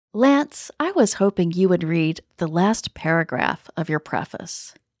Lance, I was hoping you would read the last paragraph of your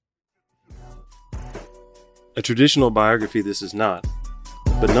preface. A traditional biography this is not,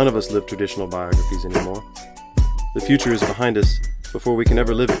 but none of us live traditional biographies anymore. The future is behind us before we can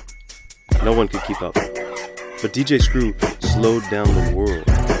ever live it. No one could keep up. But DJ Screw slowed down the world,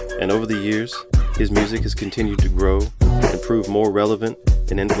 and over the years, his music has continued to grow and prove more relevant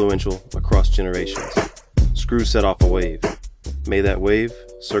and influential across generations. Screw set off a wave. May that wave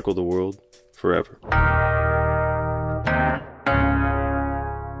circle the world forever.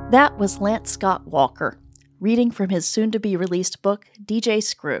 That was Lance Scott Walker, reading from his soon-to-be-released book, DJ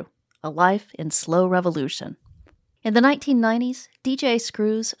Screw, A Life in Slow Revolution. In the 1990s, DJ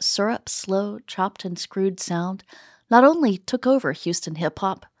Screw's syrup, slow, chopped and screwed sound not only took over Houston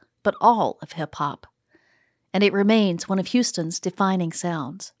hip-hop, but all of hip-hop. And it remains one of Houston's defining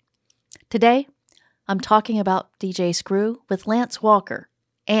sounds. Today, I'm talking about DJ Screw with Lance Walker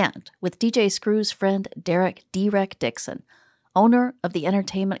and with DJ Screw's friend Derek D-Rec Dixon, owner of the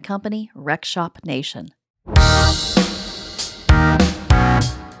entertainment company Rec Shop Nation.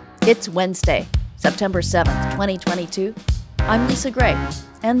 It's Wednesday, September 7th, 2022. I'm Lisa Gray,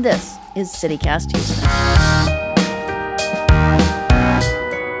 and this is CityCast Houston.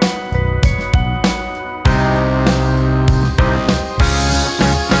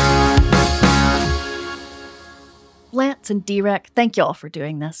 Lance and D-Rec, thank y'all for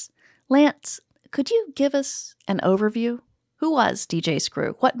doing this. Lance, could you give us an overview? Who was DJ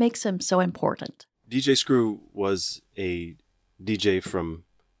Screw? What makes him so important? DJ Screw was a DJ from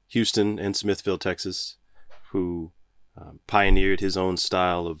Houston and Smithville, Texas, who pioneered his own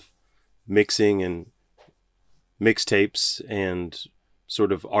style of mixing and mixtapes and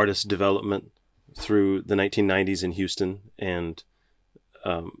sort of artist development through the 1990s in Houston, and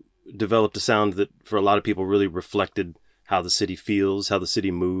developed a sound that for a lot of people really reflected how the city feels, how the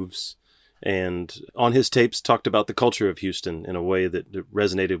city moves. And on his tapes talked about the culture of Houston in a way that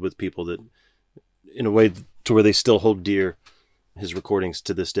resonated with people, that in a way to where they still hold dear his recordings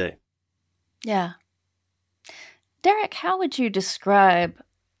to this day. Yeah. Derek, how would you describe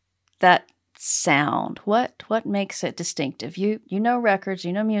that sound? What makes it distinctive? You know records,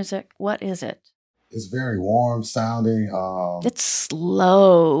 you know music. What is it? It's very warm sounding. It's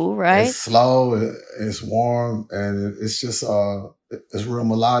slow, right? It's slow. It's warm, and it's just it's real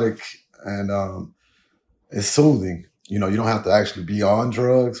melodic, and it's soothing. You know, you don't have to actually be on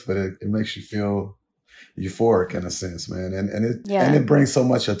drugs, but it makes you feel euphoric in a sense, man. And it brings so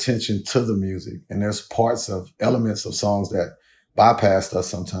much attention to the music. And there's elements of songs that bypassed us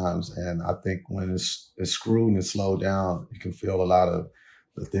sometimes. And I think when it's screwed and it's slowed down, you can feel a lot of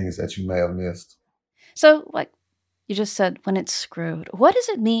the things that you may have missed. So, like you just said, when it's screwed, what does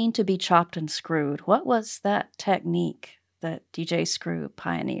it mean to be chopped and screwed? What was that technique that DJ Screw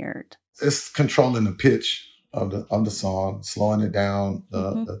pioneered? It's controlling the pitch of the song, slowing it down,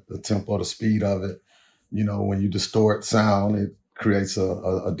 the tempo, the speed of it. You know, when you distort sound, it creates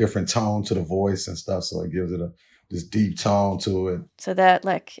a different tone to the voice and stuff. So it gives it this deep tone to it. So that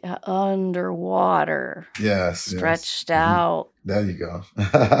like underwater. Yes. Stretched out. There you go.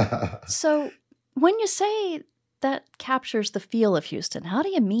 So when you say that captures the feel of Houston, how do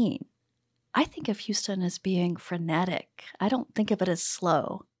you mean? I think of Houston as being frenetic. I don't think of it as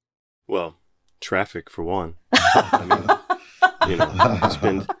slow. Well, traffic for one. I mean, you know,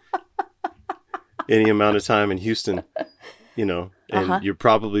 spend any amount of time in Houston, you know, and you're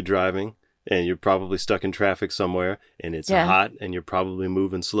probably driving and you're probably stuck in traffic somewhere, and it's hot and you're probably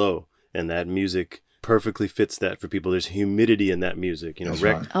moving slow. And that music perfectly fits that for people. There's humidity in that music. You know,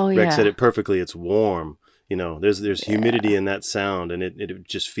 Rex said it perfectly. It's warm. You know, there's humidity in that sound, and it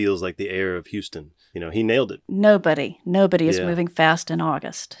just feels like the air of Houston. You know, he nailed it. Nobody is moving fast in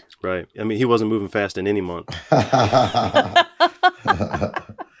August. Right. I mean, he wasn't moving fast in any month.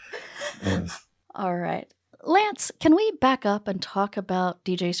 Yes. All right. Lance, can we back up and talk about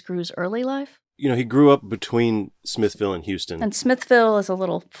DJ Screw's early life? You know, he grew up between Smithville and Houston. And Smithville is a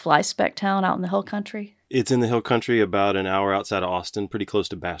little fly-speck town out in the hill country. It's in the hill country, about an hour outside of Austin, pretty close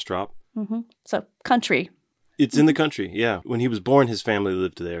to Bastrop. Mm-hmm. So, country. It's in the country, yeah. When he was born, his family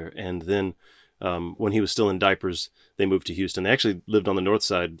lived there. And then when he was still in diapers, they moved to Houston. They actually lived on the north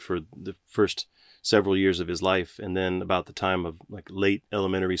side for the first several years of his life. And then about the time of like late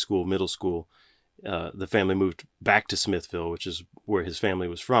elementary school, middle school, the family moved back to Smithville, which is where his family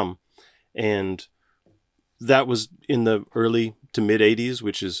was from. And that was in the early to mid 80s,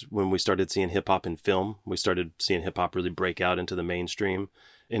 which is when we started seeing hip hop in film. We started seeing hip hop really break out into the mainstream.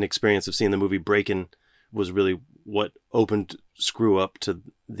 An experience of seeing the movie Breakin' was really what opened Screw up to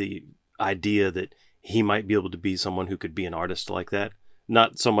the idea that he might be able to be someone who could be an artist like that.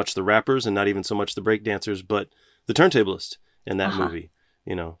 not so much the rappers and not even so much the breakdancers, but the turntablist in that movie.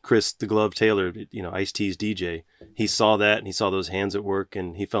 You know, Chris the Glove Taylor, you know, Ice-T's DJ. He saw that and he saw those hands at work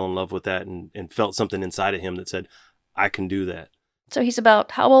and he fell in love with that and felt something inside of him that said, I can do that. So he's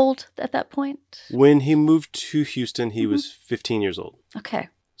about how old at that point? When he moved to Houston, he was 15 years old. Okay.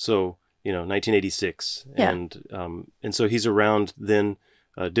 So, you know, 1986. Yeah. And so he's around then,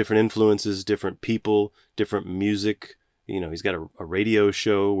 different influences, different people, different music. You know, he's got a radio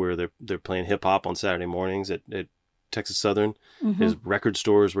show where they're playing hip hop on Saturday mornings at Texas Southern. There's record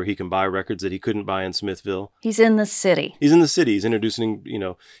stores where he can buy records that he couldn't buy in Smithville. He's in the city. He's in the city. He's introducing, you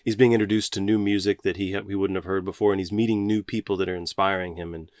know, he's being introduced to new music that he wouldn't have heard before, and he's meeting new people that are inspiring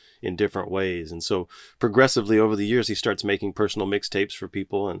him in different ways. And so progressively over the years, he starts making personal mixtapes for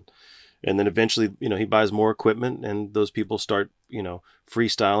people, and then eventually, you know, he buys more equipment, and those people start, you know,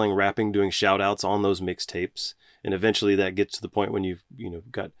 freestyling, rapping, doing shout outs on those mixtapes. And eventually that gets to the point when you've, you know,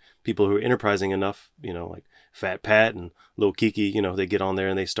 got people who are enterprising enough, you know, like Fat Pat and Lil Kiki, you know, they get on there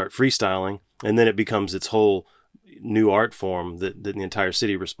and they start freestyling, and then it becomes its whole new art form that the entire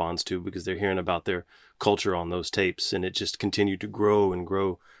city responds to because they're hearing about their culture on those tapes. And it just continued to grow and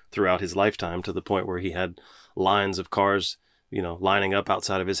grow throughout his lifetime to the point where he had lines of cars, you know, lining up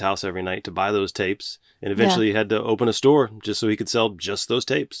outside of his house every night to buy those tapes. And eventually he had to open a store just so he could sell just those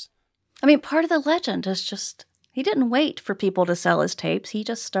tapes. I mean, part of the legend is just, he didn't wait for people to sell his tapes. He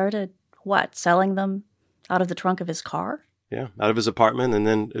just started, selling them out of the trunk of his car? Yeah, out of his apartment. And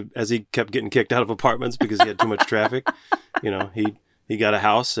then as he kept getting kicked out of apartments because he had too much traffic, you know, he got a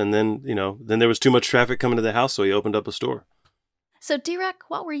house, and then, you know, then there was too much traffic coming to the house, so he opened up a store. So, D-Rack,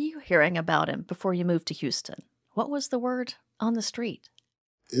 what were you hearing about him before you moved to Houston? What was the word on the street?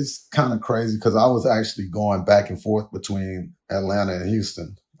 It's kind of crazy because I was actually going back and forth between Atlanta and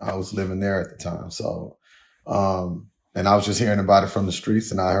Houston. I was living there at the time. So, and I was just hearing about it from the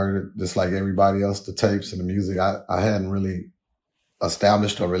streets, and I heard it just like everybody else, the tapes and the music. I hadn't really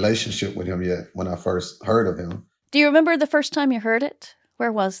established a relationship with him yet when I first heard of him. Do you remember the first time you heard it?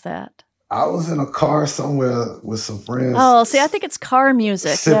 Where was that? I was in a car somewhere with some friends. Oh, see, I think it's car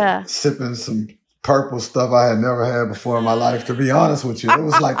music, sipping some purple stuff I had never had before in my life, to be honest with you. It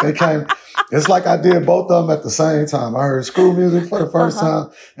was like it's like I did both of them at the same time. I heard Screw music for the first time,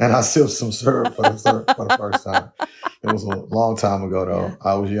 and I sipped some syrup for the first time. It was a long time ago, though. Yeah.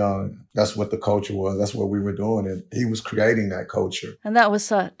 I was young. That's what the culture was. That's what we were doing. And he was creating that culture. And it was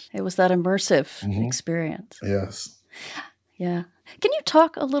that immersive experience. Yes. Yeah. Can you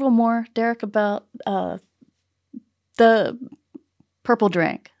talk a little more, Derek, about the purple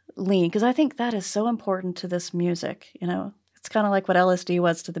drink, lean? Because I think that is so important to this music. You know, it's kind of like what LSD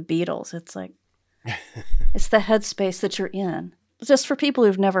was to the Beatles. It's like, it's the headspace that you're in. Just for people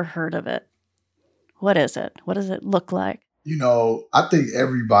who've never heard of it. What is it? What does it look like? You know, I think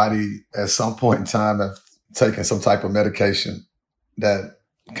everybody at some point in time have taken some type of medication that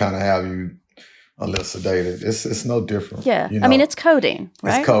kind of have you a little sedated. It's no different. Yeah. You know? I mean, it's codeine,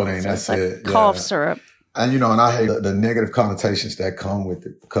 right? It's codeine. So that's it's like it. Cough syrup. And, you know, and I hate the negative connotations that come with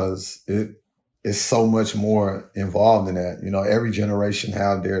it because it's so much more involved in that. You know, every generation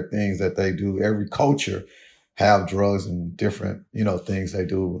have their things that they do. Every culture have drugs and different, you know, things they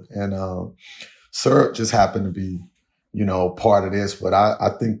do. And syrup just happened to be, you know, part of this. But I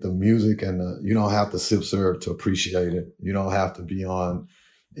think the music and you don't have to sip syrup to appreciate it. You don't have to be on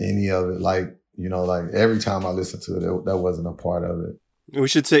any of it. Like, you know, like every time I listen to it, that wasn't a part of it. We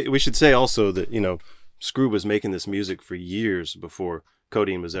should say also that, you know, Screw was making this music for years before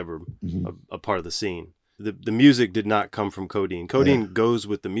codeine was ever a part of the scene. The music did not come from codeine. Codeine goes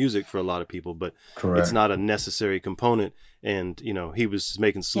with the music for a lot of people, but it's not a necessary component. And, you know, he was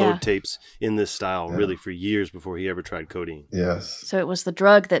making slow tapes in this style really for years before he ever tried codeine. Yes. So it was the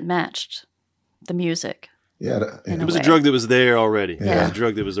drug that matched the music. Yeah. It was a drug that was there already. Yeah. It was a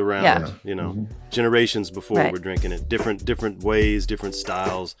drug that was around, you know, generations before we're drinking it. Different ways, different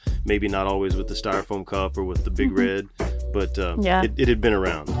styles, maybe not always with the styrofoam cup or with the big red, but it had been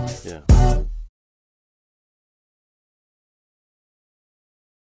around. Yeah.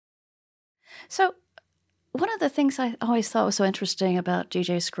 So one of the things I always thought was so interesting about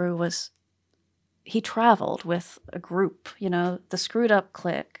DJ Screw was he traveled with a group, you know, the Screwed Up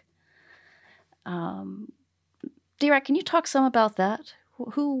Clique. D-Rack, can you talk some about that?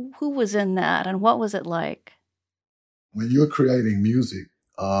 Who was in that and what was it like? When you're creating music,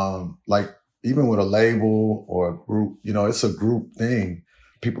 like even with a label or a group, you know, it's a group thing.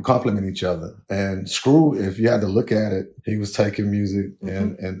 People complement each other. And Screw, if you had to look at it, he was taking music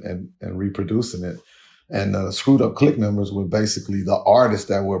and reproducing it. And the Screwed Up Clique members were basically the artists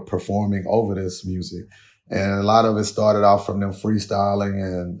that were performing over this music. And a lot of it started off from them freestyling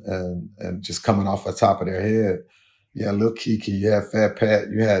and just coming off the top of their head. You had Lil Keke, you had Fat Pat,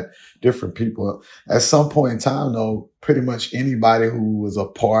 you had different people. At some point in time, though, pretty much anybody who was a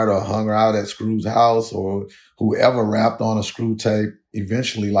part or hung out at Screw's house or whoever rapped on a Screw tape,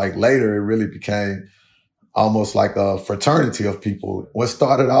 eventually, like later, it really became almost like a fraternity of people. What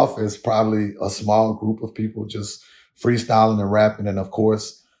started off as probably a small group of people just freestyling and rapping. And of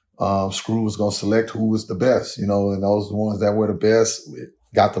course, Screw was going to select who was the best, and those ones that were the best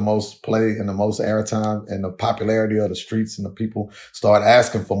got the most play and the most airtime, and the popularity of the streets, and the people started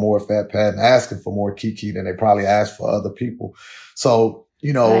asking for more Fat Pat and asking for more Keke than they probably asked for other people. So,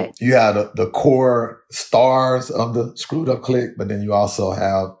 right. You had the core stars of the Screwed Up Clique, but then you also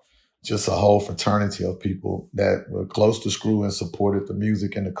have just a whole fraternity of people that were close to Screw and supported the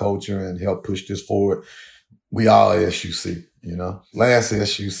music and the culture and helped push this forward. We all SUC, last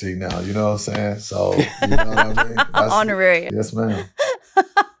SUC now, you know what I'm saying? So, you know what I mean? Honorary. Yes, ma'am.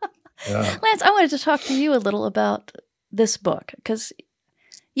 Yeah. Lance, I wanted to talk to you a little about this book, because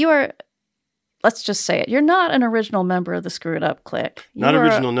you are, let's just say it, you're not an original member of the Screwed Up Clique. Not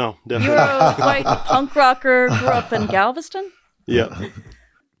original, no, definitely. You're a white punk rocker, grew up in Galveston? Yeah.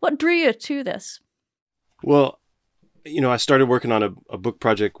 What drew you to this? Well, I started working on a book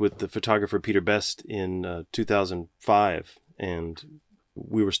project with the photographer Peter Best in 2005, and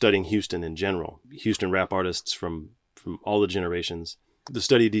we were studying Houston in general, Houston rap artists from all the generations. The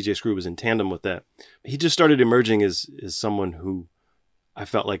study of DJ Screw was in tandem with that. He just started emerging as someone who I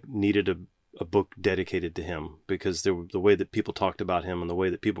felt like needed a book dedicated to him, because the way that people talked about him and the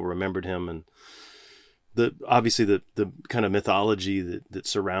way that people remembered him, and obviously the kind of mythology that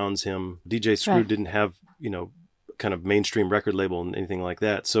surrounds him. DJ Screw right. didn't have, kind of mainstream record label and anything like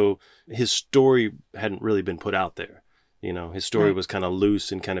that. So his story hadn't really been put out there. His story right. was kind of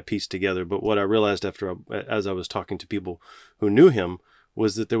loose and kind of pieced together. But what I realized as I was talking to people who knew him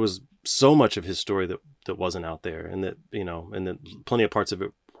was that there was so much of his story that wasn't out there, and that, and that plenty of parts of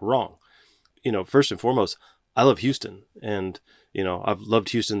it were wrong. First and foremost, I love Houston, and, I've loved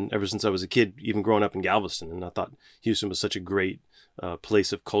Houston ever since I was a kid, even growing up in Galveston. And I thought Houston was such a great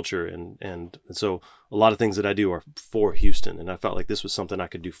place of culture. And so a lot of things that I do are for Houston. And I felt like this was something I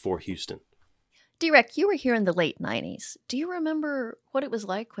could do for Houston. D-Rec, you were here in the late 90s. Do you remember what it was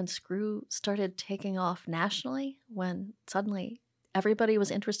like when Screw started taking off nationally, when suddenly everybody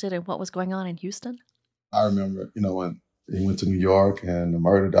was interested in what was going on in Houston? I remember, when he went to New York and the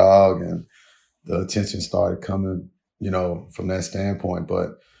Murder Dog, and the attention started coming, from that standpoint.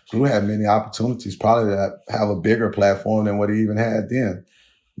 But Screw had many opportunities probably to have a bigger platform than what he even had then.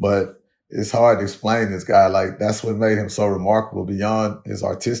 But it's hard to explain this guy. Like, that's what made him so remarkable beyond his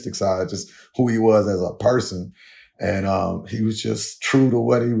artistic side, just who he was as a person. And he was just true to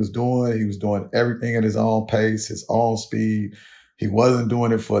what he was doing. He was doing everything at his own pace, his own speed. He wasn't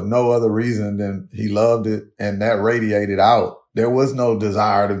doing it for no other reason than he loved it, and that radiated out. There was no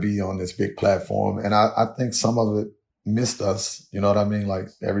desire to be on this big platform. And I think some of it missed us. You know what I mean? Like,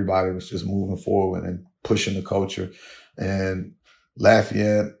 everybody was just moving forward and pushing the culture. And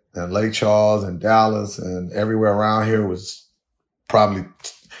Lafayette and Lake Charles and Dallas and everywhere around here was probably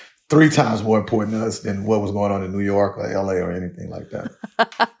 3 times more important to us than what was going on in New York or LA or anything like that.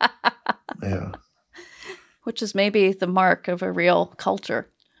 Yeah. Which is maybe the mark of a real culture.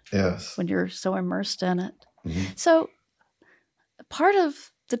 Yes. When you're so immersed in it. Mm-hmm. So part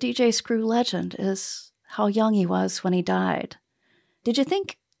of the DJ Screw legend is how young he was when he died. Did you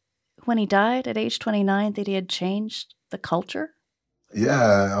think when he died at age 29 that he had changed the culture?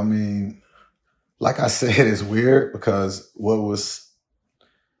 Yeah, I mean, like I said, it's weird because what was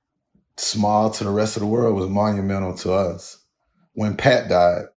small to the rest of the world was monumental to us. When Pat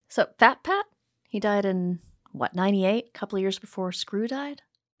died. So Fat Pat? He died in, 98? A couple of years before Screw died?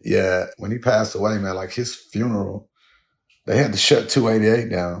 Yeah, when he passed away, man, like his funeral, they had to shut 288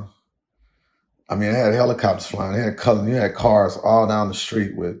 down. I mean, they had helicopters flying. They had cars all down the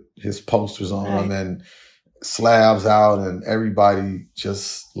street with his posters on them and slabs out, and everybody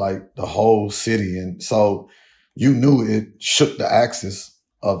just like the whole city. And so you knew it shook the axis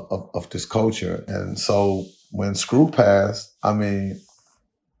of this culture. And so when Screw passed, I mean,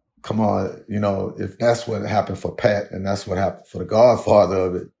 come on, if that's what happened for Pat and that's what happened for the godfather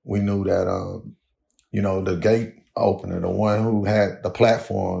of it, we knew that, the gate opener, the one who had the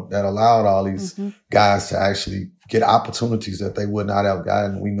platform that allowed all these guys to actually get opportunities that they would not have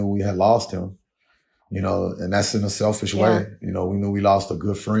gotten. We knew we had lost him, and that's in a selfish way. We knew we lost a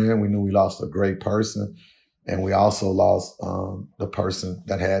good friend. We knew we lost a great person. And we also lost the person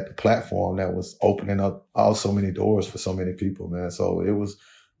that had the platform that was opening up so many doors for so many people, man. So it was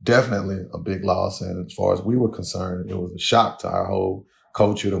definitely a big loss. And as far as we were concerned, it was a shock to our whole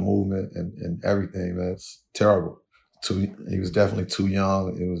culture, the movement, and everything. That's terrible. He was definitely too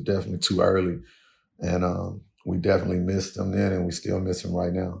young. It was definitely too early. And we definitely missed him then, and we still miss him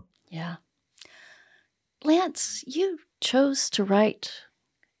right now. Yeah. Lance, you chose to write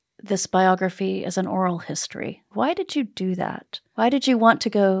this biography as an oral history. Why did you do that? Why did you want to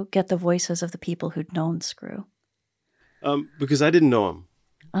go get the voices of the people who'd known Screw? Because I didn't know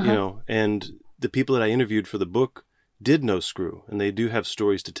him, and the people that I interviewed for the book did know Screw, and they do have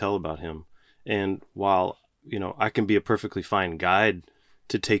stories to tell about him. And while, I can be a perfectly fine guide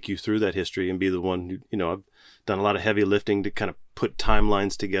to take you through that history and be the one who, I've done a lot of heavy lifting to kind of put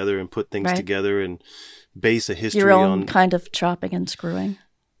timelines together and put things together and base a history your own on kind of chopping and screwing.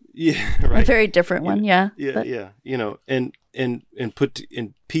 Yeah, right. A very different one, Yeah, and put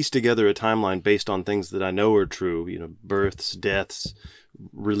and piece together a timeline based on things that I know are true, births, deaths,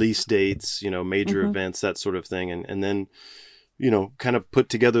 release dates, major events, that sort of thing. And then, kind of put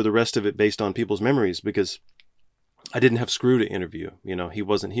together the rest of it based on people's memories, because I didn't have Screw to interview. He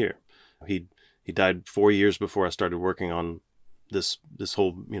wasn't here. He died 4 years before I started working on this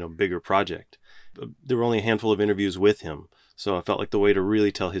whole, bigger project. There were only a handful of interviews with him. So I felt like the way to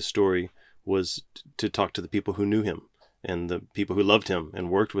really tell his story was to talk to the people who knew him and the people who loved him and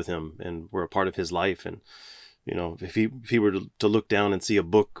worked with him and were a part of his life. And, if he were to look down and see a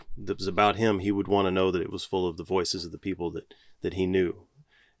book that was about him, he would want to know that it was full of the voices of the people that he knew.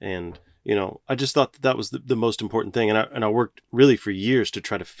 And, I just thought that was the most important thing. And I worked really for years to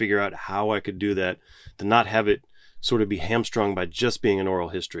try to figure out how I could do that, to not have it sort of be hamstrung by just being an oral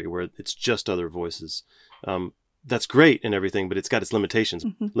history where it's just other voices. That's great and everything, but it's got its limitations.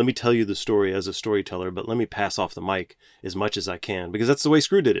 Mm-hmm. Let me tell you the story as a storyteller, but let me pass off the mic as much as I can, because that's the way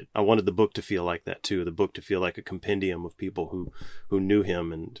Screw did it. I wanted the book to feel like that too. The book to feel like a compendium of people who knew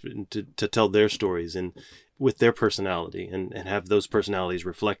him and to tell their stories and with their personality and have those personalities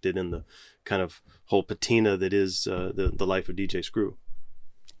reflected in the kind of whole patina that is the life of DJ Screw.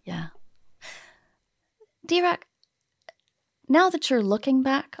 Yeah. D-Rock, now that you're looking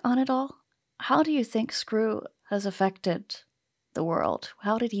back on it all, how do you think Screw has affected the world?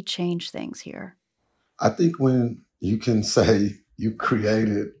 How did he change things here? I think when you can say you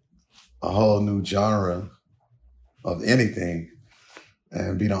created a whole new genre of anything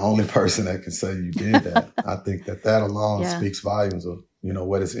and be the only person that can say you did that, I think that alone speaks volumes of,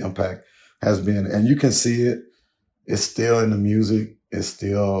 what his impact has been. And you can see it. It's still in the music. It's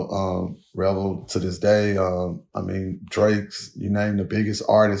still relevant to this day. Drake's, you name the biggest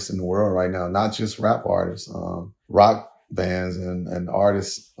artists in the world right now, not just rap artists, rock bands and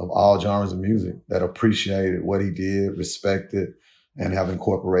artists of all genres of music that appreciated what he did, respected, and have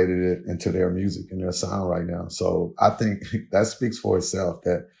incorporated it into their music and their sound right now. So I think that speaks for itself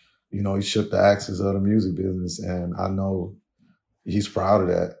that, he shook the axis of the music business. And I know he's proud of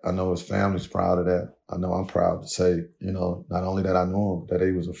that. I know his family's proud of that. I know I'm proud to say, not only that I knew him, that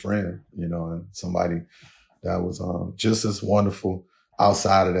he was a friend, and somebody that was just as wonderful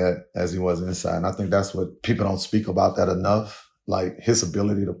outside of that as he was inside. And I think that's what people don't speak about that enough. Like his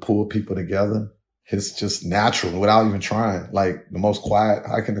ability to pull people together. It's just natural without even trying. Like the most quiet,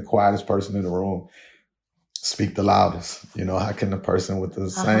 how can the quietest person in the room speak the loudest? How can the person with the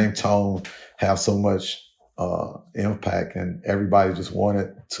same tone have so much impact, and everybody just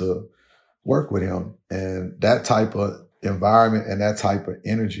wanted to work with him? And that type of environment and that type of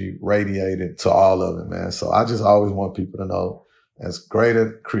energy radiated to all of it, man. So I just always want people to know, as great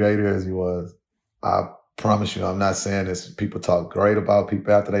a creator as he was, I promise you, I'm not saying this, people talk great about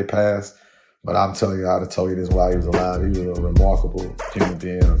people after they pass, but I'm telling you, I'd have told you this while he was alive. He was a remarkable human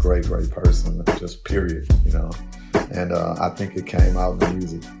being, a great, great person, just period, And I think it came out in the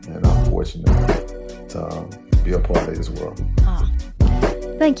music, and I'm fortunate to be a part of his world.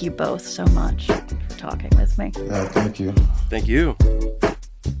 Thank you both so much for talking with me. Yeah, thank you. Thank you.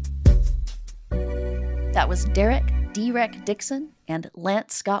 That was Derek D-Rec Dixon and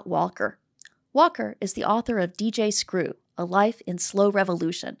Lance Scott Walker. Walker is the author of DJ Screw, A Life in Slow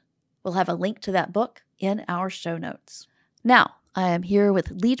Revolution. We'll have a link to that book in our show notes. Now, I am here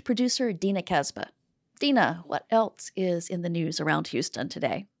with lead producer Dina Kesba. Dina, what else is in the news around Houston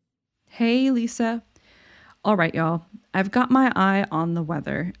today? Hey, Lisa. All right, y'all. I've got my eye on the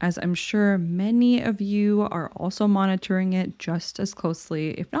weather, as I'm sure many of you are also monitoring it just as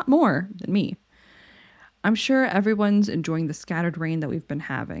closely, if not more, than me. I'm sure everyone's enjoying the scattered rain that we've been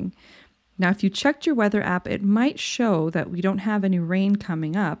having. Now, if you checked your weather app, it might show that we don't have any rain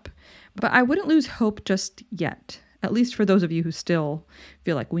coming up, but I wouldn't lose hope just yet, at least for those of you who still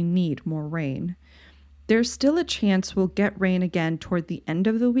feel like we need more rain. There's still a chance we'll get rain again toward the end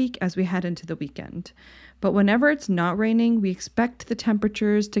of the week as we head into the weekend. But whenever it's not raining, we expect the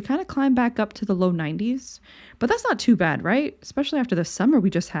temperatures to kind of climb back up to the low 90s. But that's not too bad, right? Especially after the summer we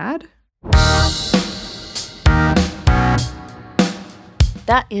just had.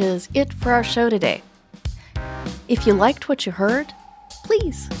 That is it for our show today. If you liked what you heard,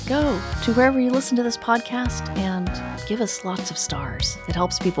 please go to wherever you listen to this podcast and give us lots of stars. It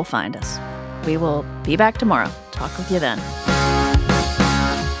helps people find us. We will be back tomorrow. Talk with you then.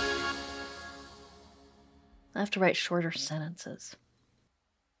 I have to write shorter sentences.